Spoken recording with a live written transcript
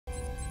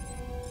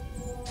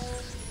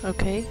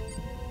Okay,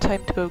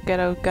 time to go get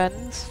our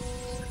guns.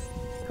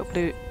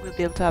 Hopefully we'll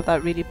be able to have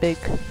that really big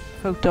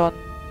photon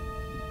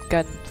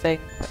gun thing.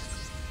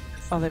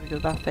 Oh, there we go,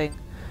 that thing.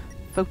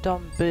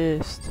 Photon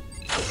burst.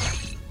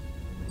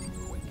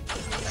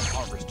 That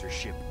harvester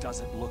ship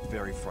doesn't look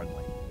very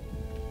friendly.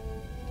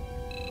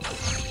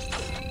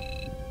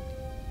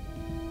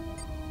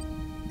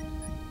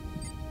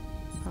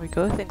 There we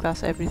go, I think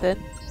that's everything.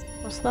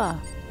 What's that?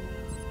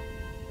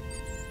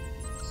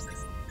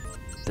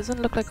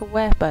 Doesn't look like a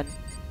weapon.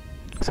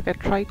 Looks like a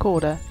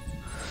tricorder.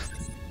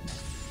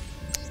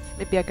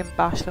 Maybe I can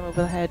bash them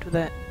over the head with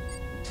it.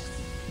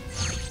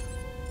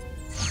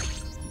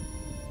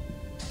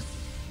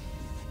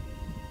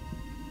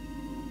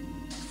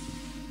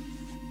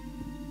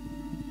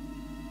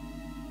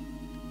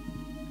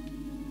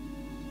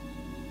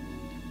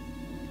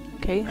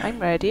 Okay, I'm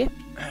ready.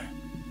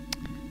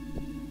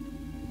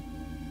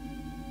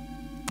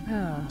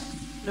 Ah,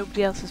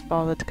 nobody else has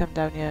bothered to come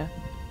down here.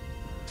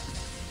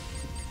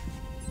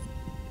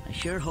 I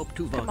sure hope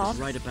Tuvok is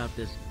right about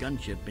this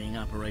gunship being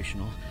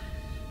operational.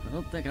 I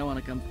don't think I want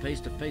to come face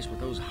to face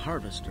with those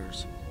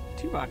harvesters.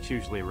 Tuvok's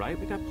usually right.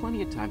 We got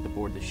plenty of time to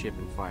board the ship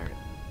and fire it.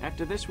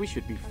 After this, we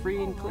should be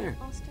free and clear.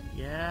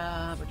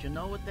 Yeah, but you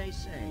know what they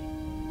say.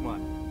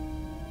 What?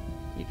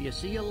 If you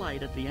see a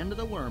light at the end of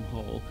the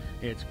wormhole,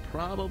 it's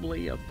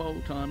probably a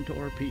photon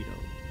torpedo.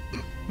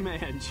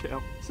 Man,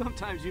 Joe,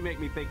 sometimes you make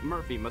me think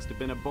Murphy must have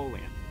been a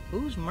Bolian.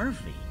 Who's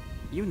Murphy?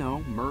 You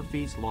know,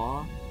 Murphy's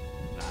Law.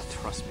 Ah,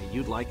 trust me,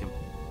 you'd like him.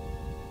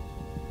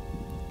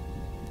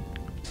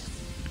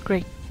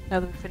 Great, now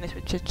that we've finished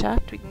with chit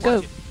chat, we can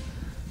go.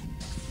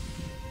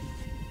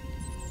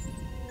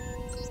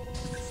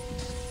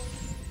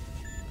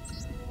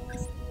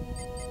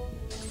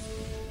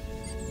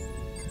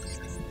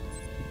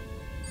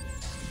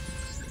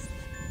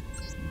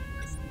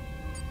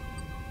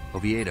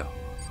 Oviedo,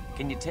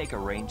 can you take a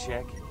rain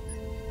check?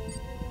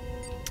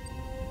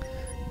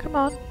 Come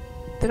on,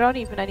 there aren't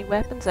even any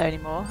weapons there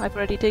anymore. I've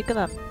already taken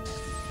them.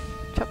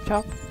 Chop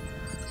chop.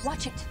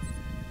 Watch it.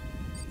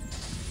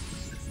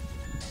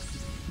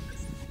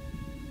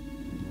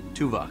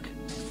 Tuvok,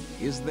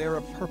 is there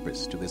a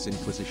purpose to this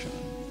inquisition?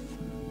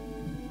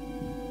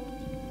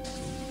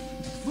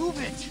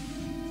 Move it!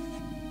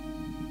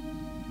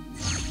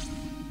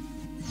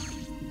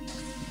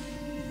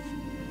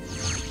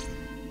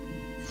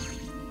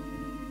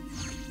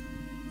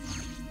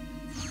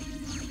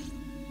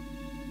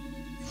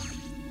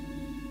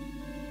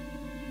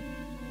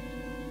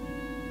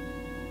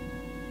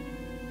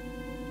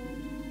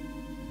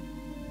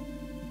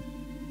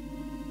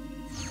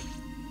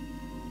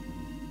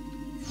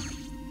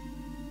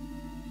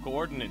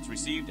 Coordinates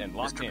received and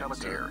locked Mr. in,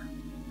 Pelletier,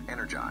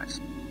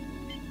 energize.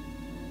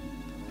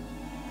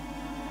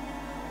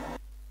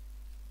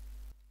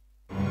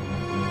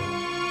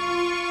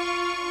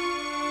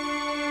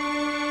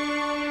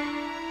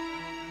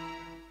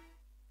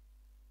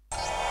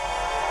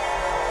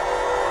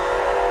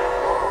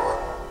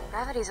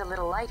 Gravity's a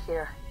little light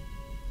here.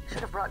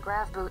 Should have brought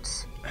grav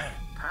boots.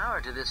 Power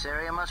to this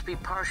area must be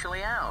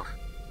partially out.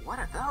 What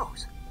are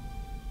those?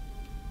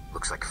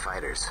 Looks like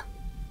fighters.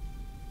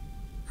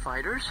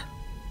 Fighters?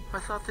 I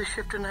thought this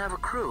ship didn't have a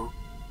crew.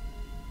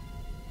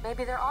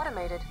 Maybe they're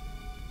automated.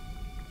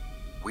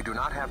 We do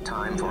not have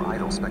time for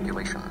idle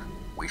speculation.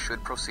 We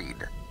should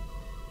proceed.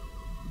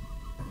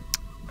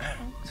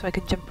 So I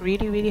can jump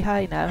really, really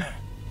high now.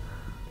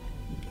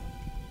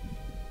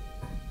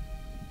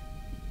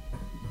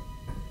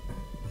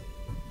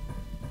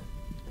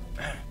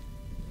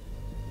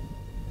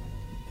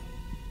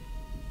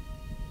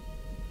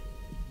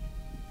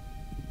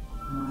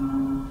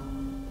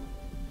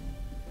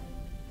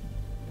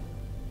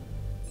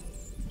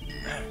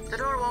 The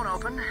door won't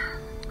open.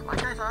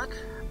 Like I thought,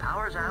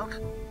 power's out.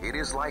 It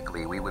is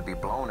likely we would be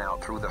blown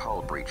out through the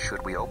hull breach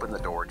should we open the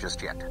door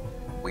just yet.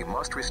 We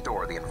must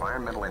restore the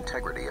environmental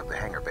integrity of the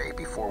hangar bay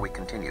before we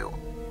continue.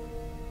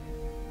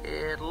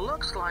 It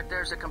looks like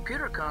there's a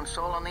computer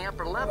console on the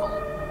upper level.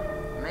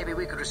 Maybe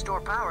we could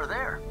restore power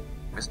there.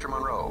 Mr.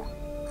 Monroe,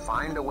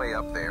 find a way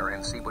up there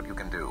and see what you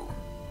can do.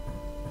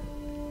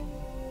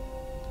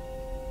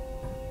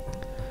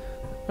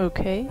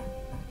 Okay.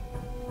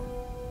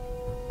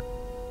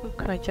 Ooh,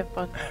 can I jump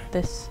on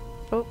this?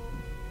 Oh.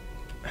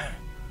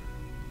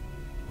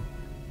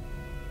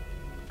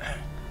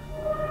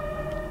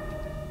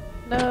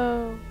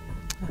 No.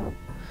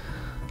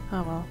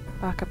 Oh well,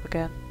 back up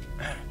again.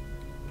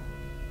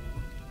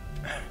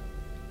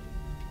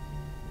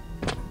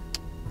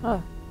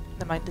 Oh,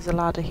 never mind, there's a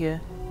ladder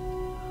here.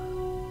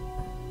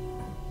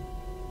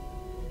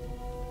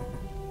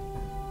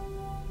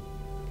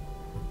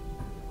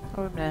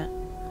 Oh, a minute.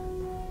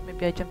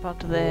 Maybe I jump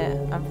onto there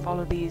and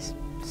follow these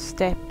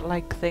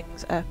step-like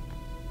things up.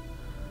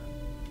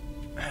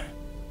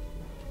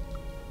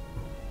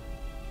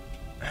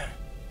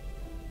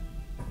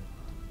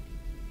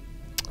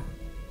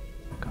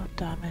 God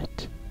damn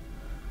it.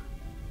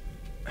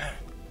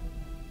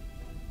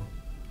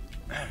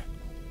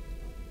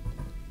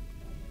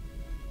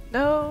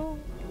 No!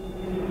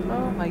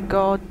 Oh my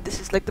god, this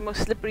is like the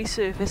most slippery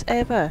surface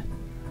ever.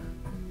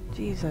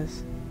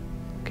 Jesus.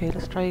 Okay,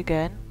 let's try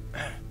again.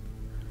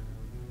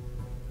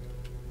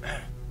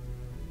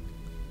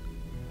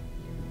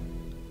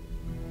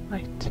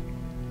 Right.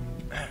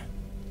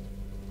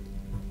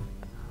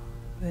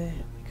 There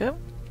we go.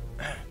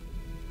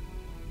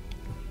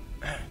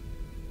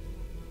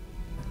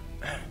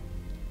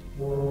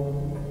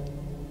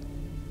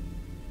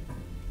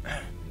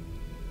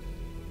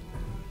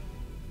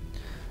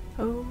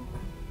 Oh,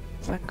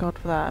 thank God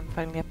for that, I'm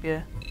finally up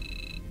here.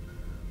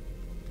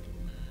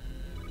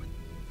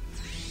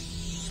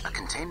 A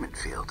containment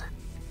field.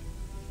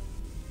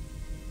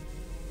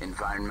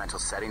 Environmental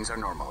settings are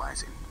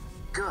normalizing.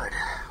 Good.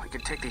 We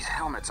could take these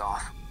helmets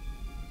off.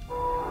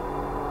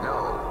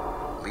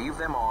 No. Leave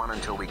them on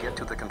until we get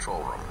to the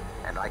control room,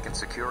 and I can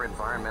secure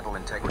environmental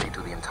integrity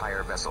to the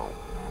entire vessel.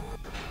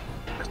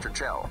 Mr.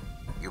 Chell,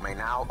 you may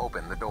now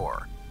open the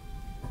door.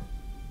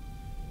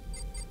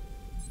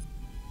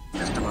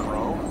 Mr.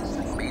 Monroe,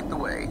 lead the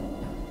way.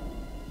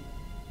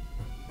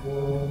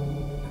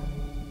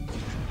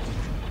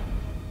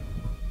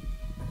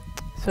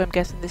 So I'm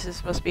guessing this is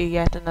supposed to be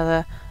yet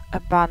another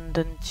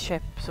abandoned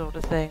ship sort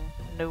of thing.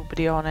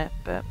 Nobody on it,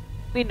 but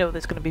we know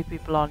there's going to be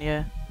people on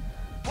here.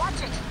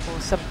 Watch it! Or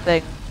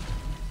something.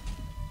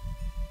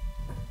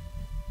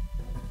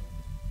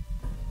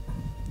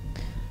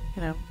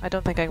 You know, I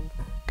don't think I'm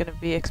going to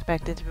be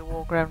expected to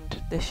walk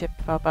around this ship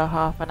for about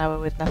half an hour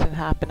with nothing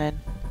happening.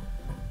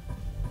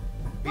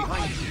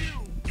 Behind you.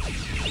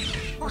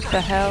 What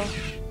the hell?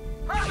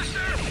 Harvester!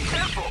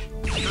 Careful!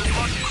 Those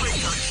rocky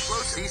crates are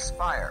explosive. Cease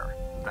fire.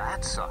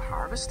 That's a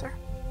harvester?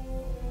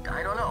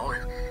 I don't know.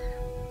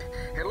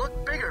 It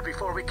looked bigger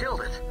before we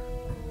killed it.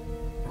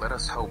 Let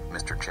us hope,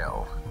 Mr.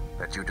 Chell,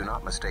 that you do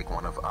not mistake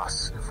one of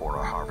us for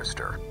a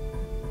harvester.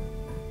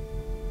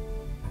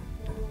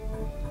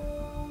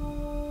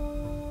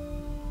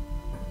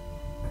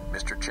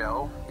 Mr.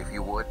 Chell, if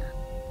you would.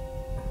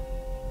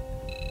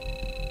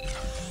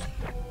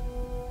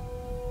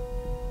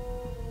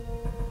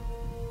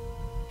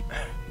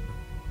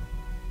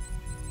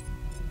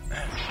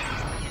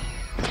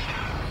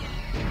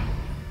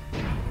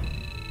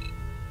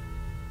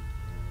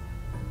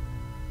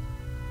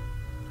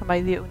 Am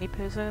I the only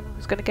person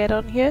who's going to get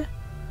on here?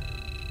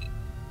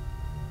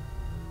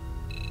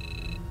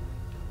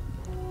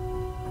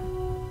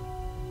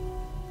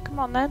 Come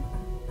on then.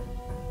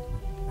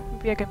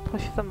 Maybe I can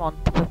push them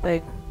onto the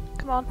thing.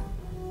 Come on.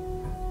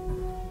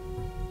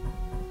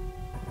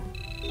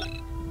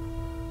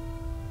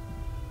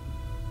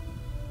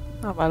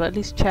 Oh well, at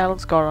least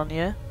Chell's got on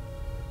here.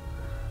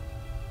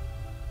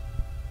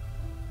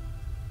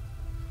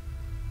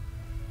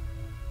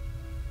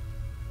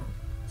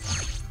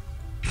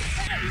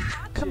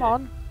 Come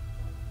on.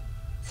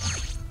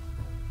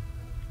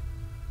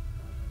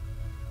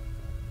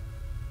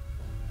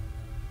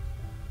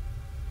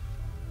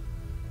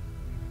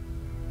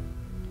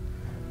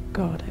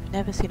 God, I've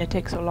never seen it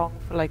take so long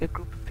for like a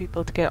group of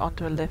people to get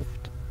onto a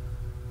lift.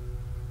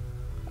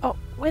 Oh,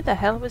 where the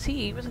hell was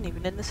he? He wasn't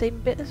even in the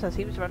same bit as us.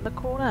 He was around the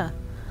corner.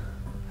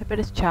 I bet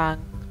it's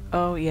Chang.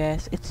 Oh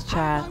yes, it's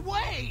Chang. Out of my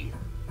way!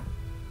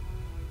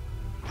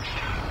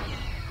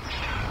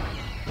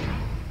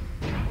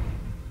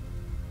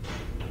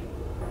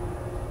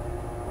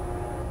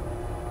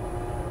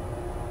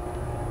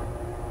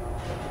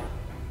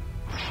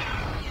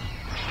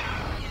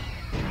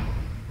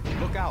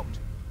 Look out.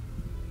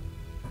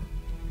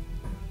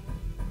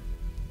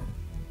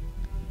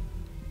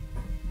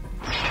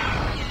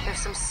 There's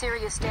some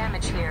serious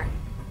damage here.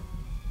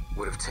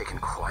 Would have taken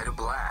quite a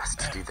blast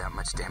to do that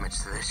much damage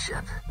to this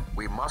ship.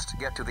 We must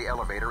get to the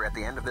elevator at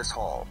the end of this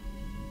hall.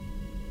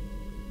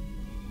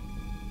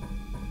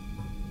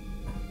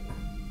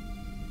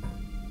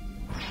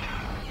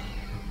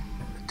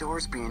 The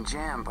door's being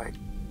jammed by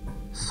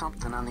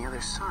something on the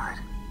other side.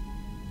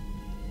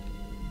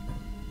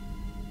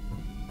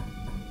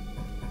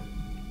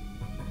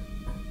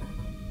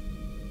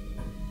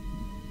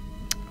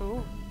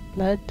 Oh,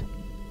 blood.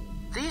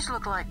 These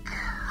look like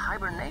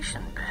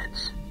hibernation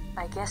beds.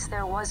 I guess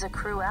there was a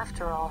crew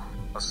after all.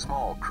 A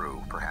small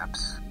crew,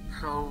 perhaps.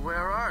 So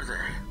where are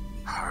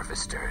they?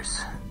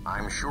 Harvesters.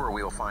 I'm sure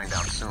we'll find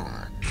out soon.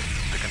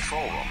 The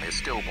control room is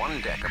still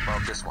one deck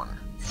above this one.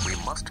 We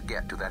must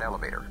get to that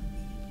elevator.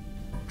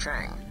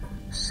 Chang,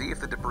 see if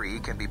the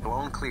debris can be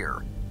blown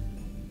clear.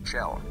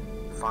 Chell,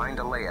 find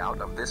a layout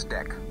of this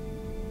deck.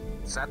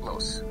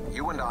 Satlos,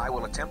 you and I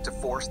will attempt to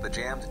force the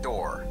jammed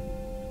door.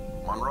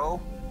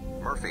 Monroe,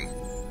 Murphy,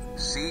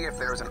 see if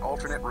there's an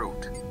alternate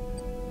route.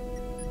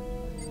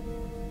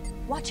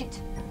 Watch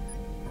it.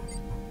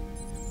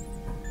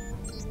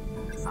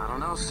 I don't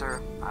know,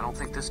 sir. I don't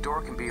think this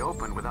door can be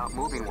opened without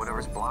moving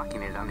whatever's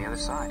blocking it on the other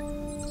side.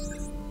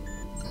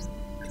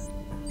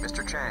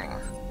 Mr. Chang,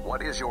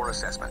 what is your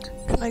assessment?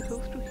 Can I go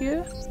through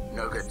here?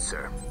 No good,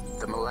 sir.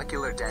 The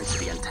molecular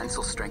density and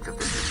tensile strength of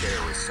this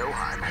material is so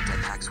high my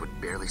jetpacks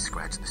would barely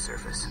scratch the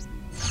surface.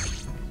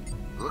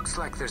 Looks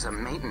like there's a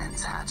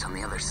maintenance hatch on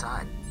the other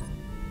side.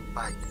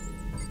 But